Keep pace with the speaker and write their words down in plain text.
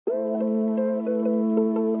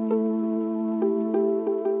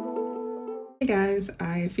guys,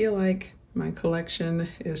 I feel like my collection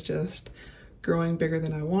is just growing bigger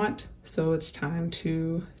than I want, so it's time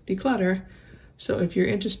to declutter. So if you're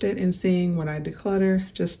interested in seeing what I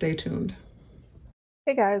declutter, just stay tuned.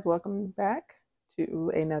 Hey guys, welcome back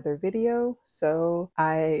to another video. So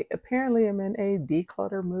I apparently am in a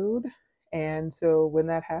declutter mood, and so when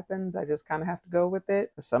that happens, I just kind of have to go with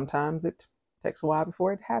it. Sometimes it takes a while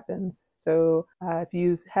before it happens. So if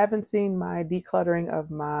you haven't seen my decluttering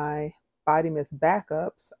of my body mist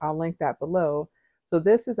backups, I'll link that below. So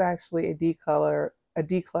this is actually a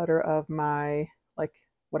declutter of my, like,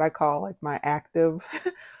 what I call like my active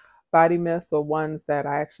body mists, or ones that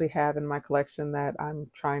I actually have in my collection that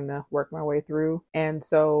I'm trying to work my way through. And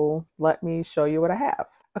so let me show you what I have.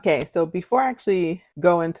 Okay, so before I actually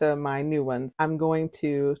go into my new ones, I'm going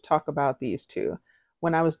to talk about these two.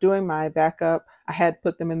 When I was doing my backup, I had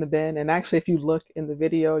put them in the bin, and actually if you look in the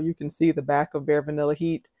video, you can see the back of Bare Vanilla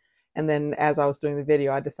Heat. And then as I was doing the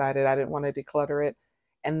video, I decided I didn't want to declutter it.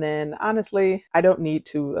 And then honestly, I don't need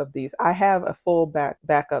two of these. I have a full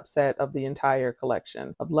backup set of the entire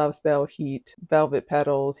collection of Love Spell Heat, Velvet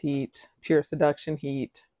Petals Heat, Pure Seduction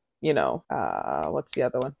Heat, what's the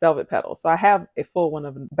other one? Velvet Petals. So I have a full one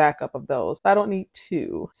of backup of those. I don't need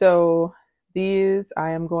two. So these I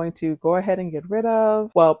am going to go ahead and get rid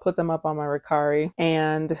of. Well, put them up on my Ricari,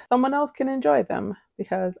 and someone else can enjoy them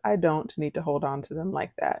because I don't need to hold on to them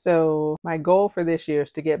like that. So my goal for this year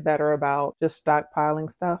is to get better about just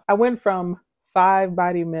stockpiling stuff. I went from 5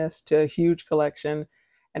 body mists to a huge collection,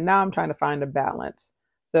 and now I'm trying to find a balance.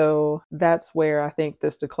 So that's where I think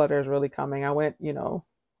this declutter is really coming. I went,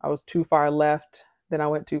 I was too far left, then I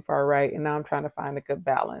went too far right, and now I'm trying to find a good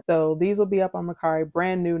balance. So these will be up on Mercari,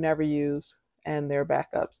 brand new, never used, and they're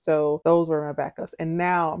backups. So those were my backups. And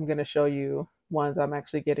now I'm going to show you ones I'm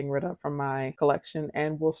actually getting rid of from my collection.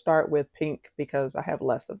 And we'll start with pink because I have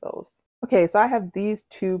less of those. Okay, so I have these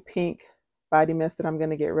 2 pink body mists that I'm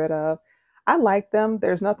going to get rid of. I like them.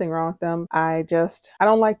 There's nothing wrong with them. I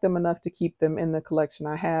don't like them enough to keep them in the collection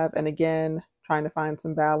I have. And again, trying to find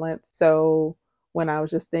some balance. So when I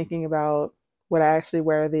was just thinking about would I actually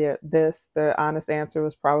wear the honest answer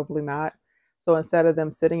was probably not. So instead of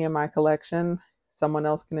them sitting in my collection, someone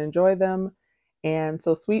else can enjoy them. And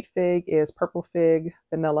so Sweet Fig is Purple Fig,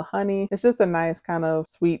 Vanilla Honey. It's just a nice kind of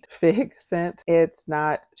sweet fig scent. It's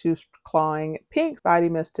not too clawing. Pink body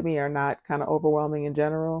mists to me are not kind of overwhelming in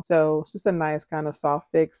general. So it's just a nice kind of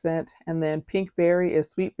soft fig scent. And then Pink Berry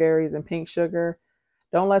is Sweet Berries and Pink Sugar.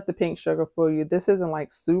 Don't let the pink sugar fool you. This isn't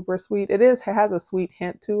like super sweet. It has a sweet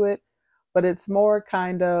hint to it, but it's more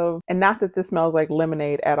kind of, and not that this smells like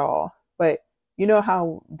lemonade at all, but you know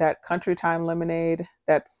how that country time lemonade,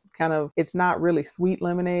 that's kind of, it's not really sweet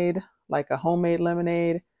lemonade, like a homemade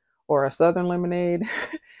lemonade or a southern lemonade,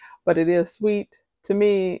 but it is sweet. To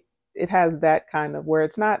me, it has that kind of where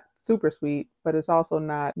it's not super sweet, but it's also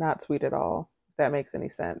not sweet at all, if that makes any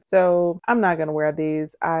sense. So I'm not going to wear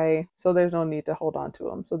these. So there's no need to hold on to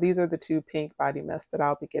them. So these are the 2 pink body mists that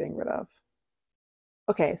I'll be getting rid of.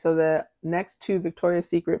 Okay, so the next 2 Victoria's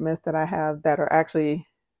Secret mists that I have that are actually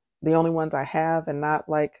the only ones I have and not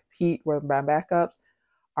like Heat were my backups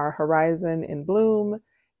are Horizon in Bloom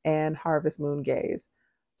and Harvest Moon Gaze.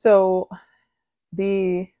 So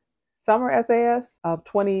the summer SAS of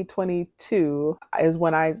 2022 is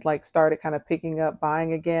when I like started kind of picking up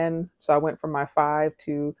buying again. So I went from my 5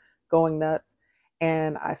 to going nuts,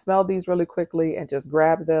 and I smelled these really quickly and just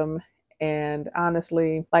grabbed them. And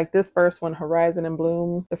honestly, like this first one, Horizon in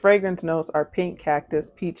Bloom, the fragrance notes are pink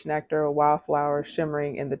cactus, peach nectar, wildflower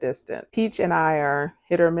shimmering in the distance. Peach and I are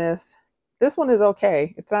hit or miss. This one is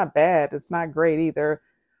okay. It's not bad. It's not great either.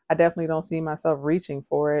 I definitely don't see myself reaching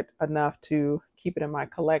for it enough to keep it in my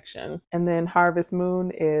collection. And then Harvest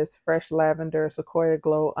Moon is fresh lavender, sequoia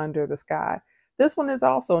glow under the sky. This one is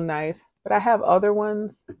also nice, but I have other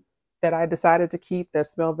ones that I decided to keep that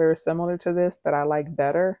smell very similar to this that I like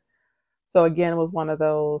better. So again, it was one of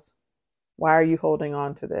those, why are you holding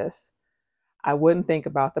on to this? I wouldn't think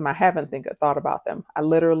about them. I haven't thought about them. I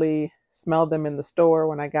literally smelled them in the store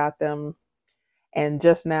when I got them. And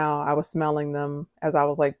just now I was smelling them as I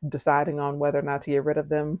was like deciding on whether or not to get rid of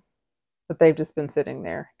them. But they've just been sitting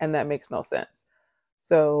there, and that makes no sense.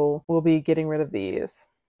 So we'll be getting rid of these.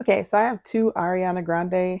 Okay, so I have 2 Ariana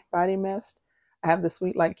Grande body mist. I have the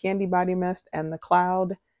Sweet Like Candy body mist and the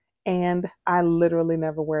Cloud. And I literally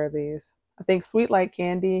never wear these. I think Sweet Like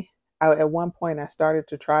Candy, at one point I started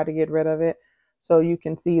to try to get rid of it. So you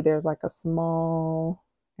can see there's like a small,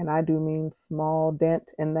 and I do mean small,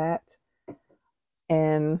 dent in that.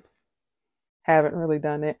 And haven't really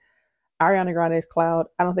done it. Ariana Grande's Cloud,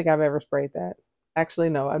 I don't think I've ever sprayed that. Actually,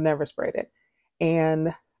 no, I've never sprayed it.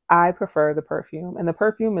 And I prefer the perfume, and the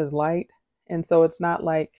perfume is light. And so it's not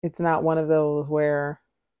one of those where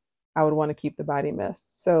I would want to keep the body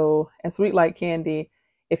mist. So, and Sweet Like Candy,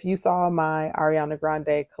 if you saw my Ariana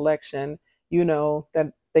Grande collection, you know that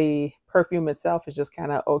the perfume itself is just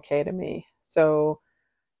kind of okay to me. So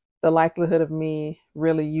the likelihood of me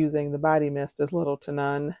really using the body mist is little to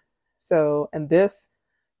none. So, and this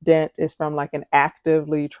dent is from like an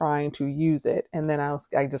actively trying to use it. And then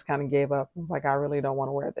I just kind of gave up. I was like, I really don't want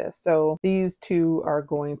to wear this. So these two are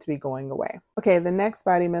going to be going away. Okay, the next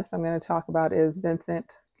body mist I'm going to talk about is Vince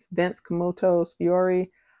Camuto's Fiori.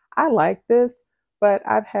 I like this, but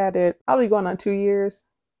I've had it probably going on 2 years.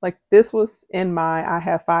 Like this was in my, I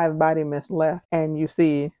have 5 body mists left, and you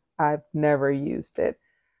see, I've never used it.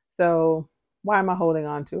 So why am I holding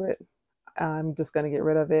on to it? I'm just going to get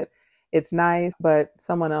rid of it. It's nice, but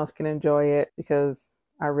someone else can enjoy it because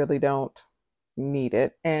I really don't need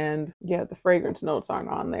it. And yeah, the fragrance notes aren't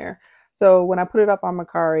on there. So when I put it up on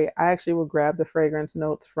Mercari, I actually will grab the fragrance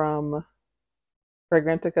notes from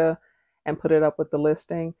Fragrantica and put it up with the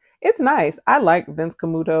listing. It's nice. I like Vince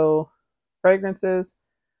Camuto fragrances,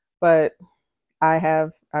 but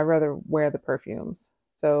I rather wear the perfumes.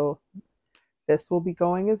 So this will be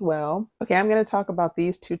going as well. Okay, I'm going to talk about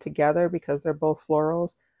these two together because they're both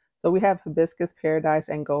florals. So we have Hibiscus Paradise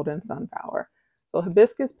and Golden Sunflower. So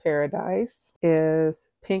Hibiscus Paradise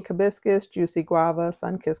is pink hibiscus, juicy guava,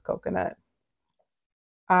 sun-kissed coconut.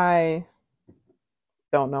 I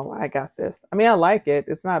don't know why I got this. I mean, I like it.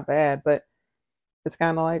 It's not bad, but it's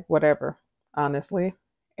kind of like whatever, honestly.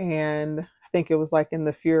 And I think it was like in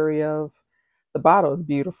the fury of the bottle is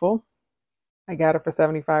beautiful. I got it for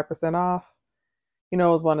 75% off. You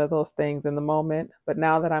know, it was one of those things in the moment. But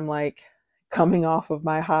now that I'm like coming off of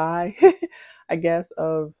my high, I guess,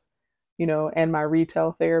 of, you know, and my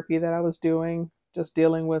retail therapy that I was doing, just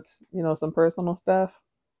dealing with, you know, some personal stuff,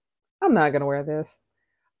 I'm not going to wear this.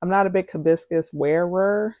 I'm not a big hibiscus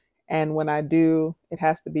wearer. And when I do, it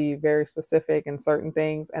has to be very specific in certain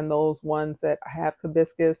things. And those ones that I have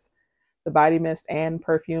hibiscus, the body mist and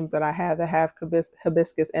perfumes that I have that have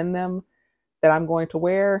hibiscus in them that I'm going to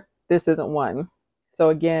wear, this isn't one. So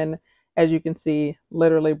again, as you can see,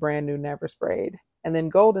 literally brand new, never sprayed. And then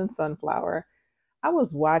Golden Sunflower. I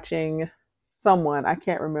was watching someone, I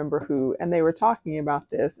can't remember who, and they were talking about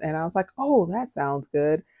this. And I was like, oh, that sounds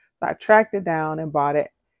good. So I tracked it down and bought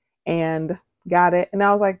it and got it. And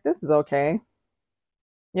I was like, this is okay.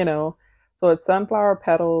 You know, so it's sunflower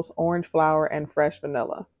petals, orange flower, and fresh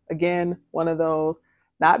vanilla. Again, one of those,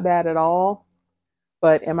 not bad at all.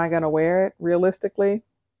 But am I going to wear it realistically?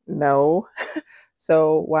 No.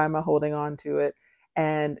 So why am I holding on to it?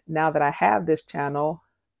 And now that I have this channel,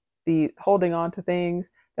 the holding on to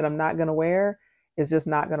things that I'm not going to wear is just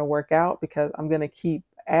not going to work out because I'm going to keep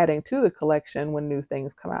adding to the collection when new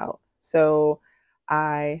things come out. So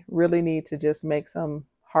I really need to just make some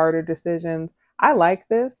harder decisions. I like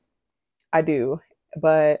this. I do,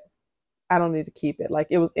 but I don't need to keep it. Like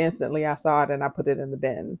it was instantly I saw it and I put it in the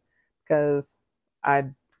bin because I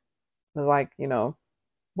was like, you know,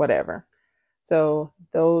 whatever. So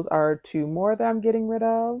those are 2 more that I'm getting rid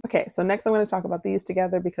of. Okay, so next I'm going to talk about these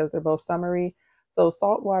together because they're both summery. So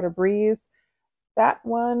Saltwater Breeze, that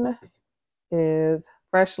one is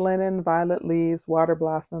fresh linen, violet leaves, water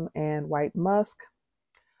blossom, and white musk.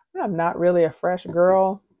 I'm not really a fresh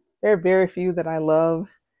girl. There are very few that I love.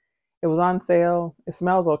 It was on sale. It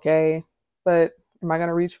smells okay, but am I going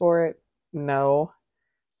to reach for it? No.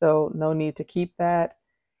 So no need to keep that.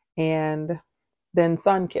 And then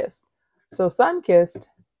Sunkissed. So Sunkissed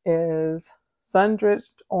is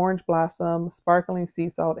sun-drenched orange blossom, sparkling sea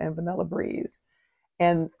salt, and vanilla breeze.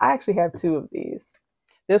 And I actually have 2 of these.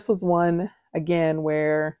 This was one, again,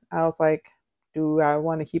 where I was like, do I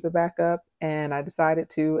want to keep it back up? And I decided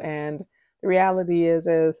to. And the reality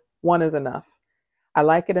is one is enough. I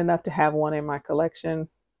like it enough to have one in my collection,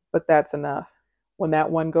 but that's enough. When that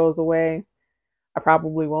one goes away, I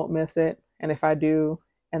probably won't miss it. And if I do,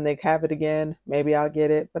 and they have it again, maybe I'll get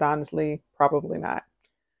it, but honestly, probably not.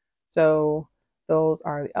 So those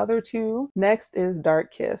are the other 2. Next is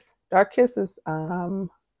Dark Kiss. Dark Kiss is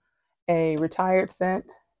a retired scent,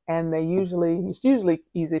 and it's usually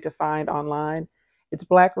easy to find online. It's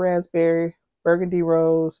black raspberry, burgundy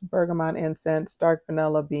rose, bergamot incense, dark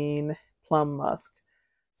vanilla bean, plum musk.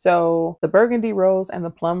 So the burgundy rose and the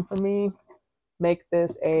plum for me make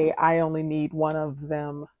this I only need one of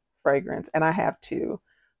them fragrance, and I have 2.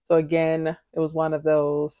 So again, it was one of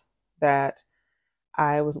those that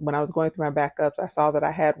when I was going through my backups, I saw that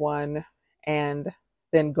I had one, and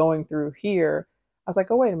then going through here, I was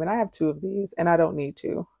like, oh, wait a minute, I have 2 of these and I don't need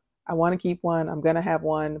to. I want to keep one. I'm going to have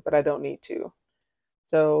one, but I don't need to.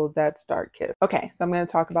 So that's Dark Kiss. Okay, so I'm going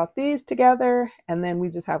to talk about these together, and then we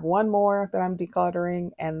just have one more that I'm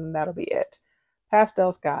decluttering, and that'll be it.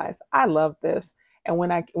 Pastel Skies. I love this. And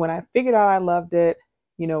when I figured out I loved it,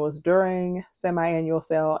 you know, it was during semi-annual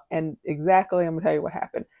sale, and exactly, I'm gonna tell you what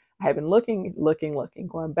happened. I had been looking,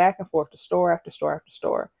 going back and forth to store after store after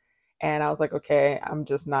store. And I was like, okay, I'm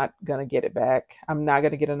just not gonna get it back. I'm not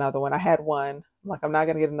gonna get another one. I had one. I'm like, I'm not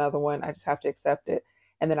gonna get another one. I just have to accept it.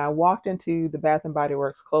 And then I walked into the Bath and Body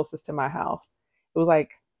Works closest to my house. It was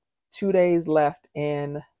like 2 days left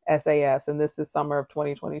in SAS, and this is summer of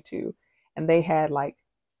 2022. And they had like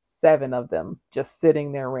 7 of them just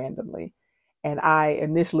sitting there randomly. And I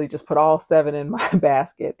initially just put all 7 in my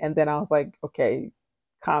basket. And then I was like, okay,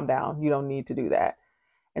 calm down. You don't need to do that.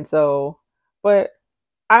 And so, but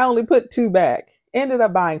I only put 2 back. Ended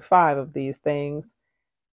up buying 5 of these things.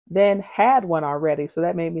 Then had one already. So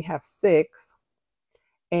that made me have 6.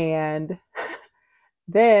 And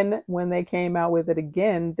then when they came out with it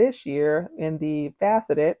again this year in the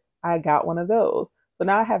faceted, I got one of those. So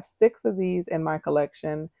now I have 6 of these in my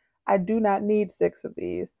collection. I do not need 6 of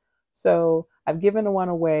these. So I've given one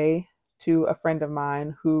away to a friend of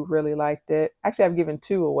mine who really liked it. Actually, I've given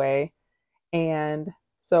 2 away. And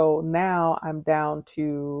so now I'm down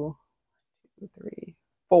to 2, 3,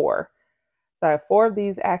 4. So I have 4 of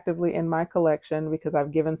these actively in my collection because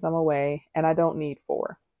I've given some away, and I don't need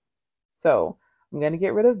 4. So I'm going to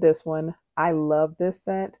get rid of this one. I love this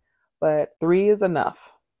scent, but 3 is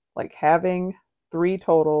enough. Like having 3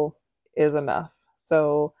 total is enough.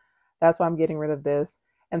 So that's why I'm getting rid of this.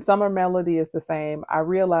 And Summer Melody is the same. I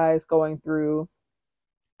realized going through,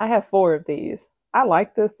 I have 4 of these. I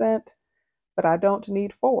like this scent, but I don't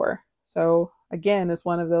need 4. So again, it's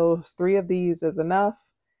one of those 3 of these is enough.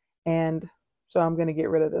 And so I'm going to get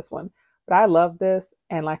rid of this one. But I love this.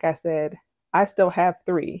 And like I said, I still have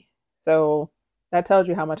 3. So that tells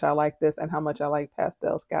you how much I like this and how much I like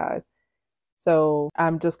Pastel Skies. So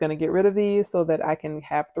I'm just going to get rid of these so that I can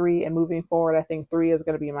have 3. And moving forward, I think 3 is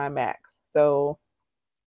going to be my max. So,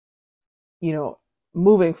 you know,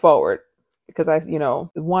 moving forward, because the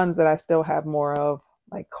ones that I still have more of,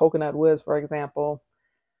 like Coconut Woods, for example,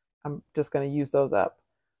 I'm just going to use those up.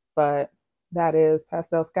 But that is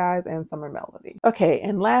Pastel Skies and Summer Melody. Okay,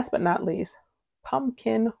 and last but not least,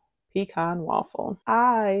 Pumpkin Pecan Waffle.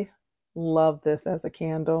 I love this as a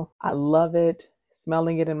candle. I love it.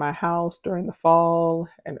 Smelling it in my house during the fall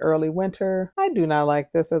and early winter. I do not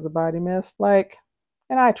like this as a body mist.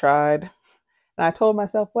 And I tried. And I told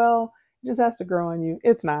myself, well, it just has to grow on you.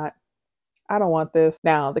 It's not. I don't want this.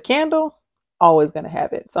 Now, the candle, always going to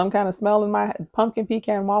have it. Some kind of smell in my pumpkin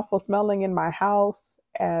pecan waffle smelling in my house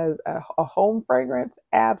as a home fragrance.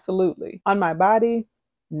 Absolutely. On my body,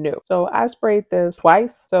 no. So I sprayed this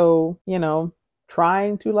twice. So,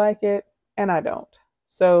 trying to like it, and I don't.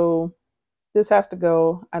 So this has to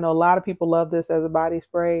go. I know a lot of people love this as a body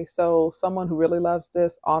spray. So someone who really loves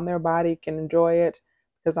this on their body can enjoy it,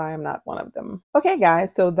 because I am not one of them. Okay,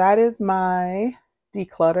 guys, so that is my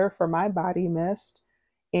declutter for my body mist.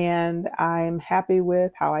 And I'm happy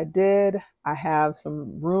with how I did. I have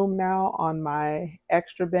some room now on my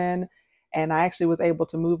extra bin, and I actually was able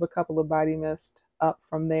to move a couple of body mist up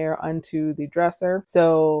from there onto the dresser.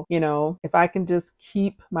 So, if I can just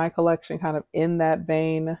keep my collection kind of in that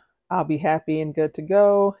vein, I'll be happy and good to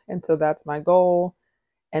go. And so that's my goal.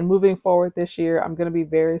 And moving forward this year, I'm going to be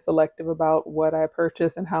very selective about what I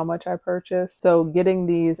purchase and how much I purchase. So getting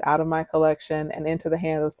these out of my collection and into the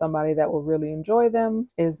hands of somebody that will really enjoy them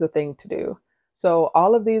is the thing to do. So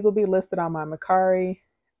all of these will be listed on my Mercari.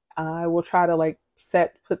 I will try to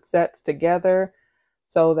put sets together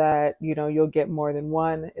so that, you'll get more than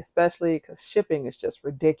one, especially because shipping is just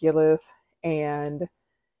ridiculous. And,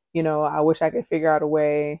 I wish I could figure out a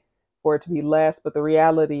way for it to be less, but the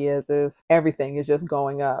reality is everything is just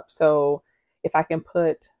going up. So if I can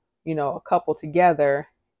put, a couple together,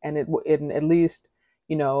 and it at least,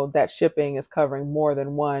 that shipping is covering more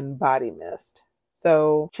than one body mist.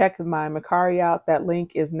 So check my Mercari out. That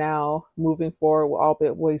link is now moving forward, will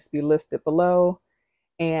always be listed below.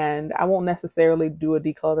 And I won't necessarily do a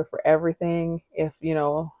declutter for everything. If,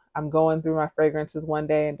 I'm going through my fragrances one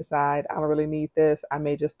day and decide I don't really need this, I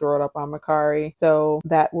may just throw it up on Mercari. So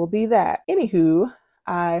that will be that. Anywho,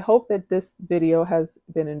 I hope that this video has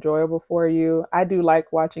been enjoyable for you. I do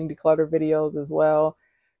like watching declutter videos as well,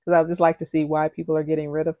 because I just like to see why people are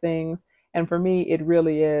getting rid of things. And for me, it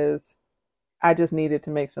really is, I just needed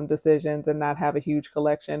to make some decisions and not have a huge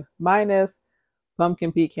collection, minus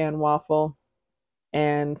pumpkin pecan waffle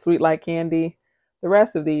and sweet like candy. The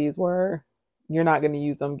rest of these were, you're not going to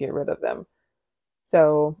use them, get rid of them.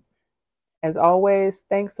 So As always,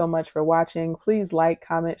 thanks so much for watching. Please like,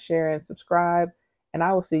 comment, share, and subscribe, and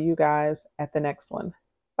I will see you guys at the next one.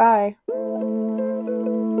 Bye.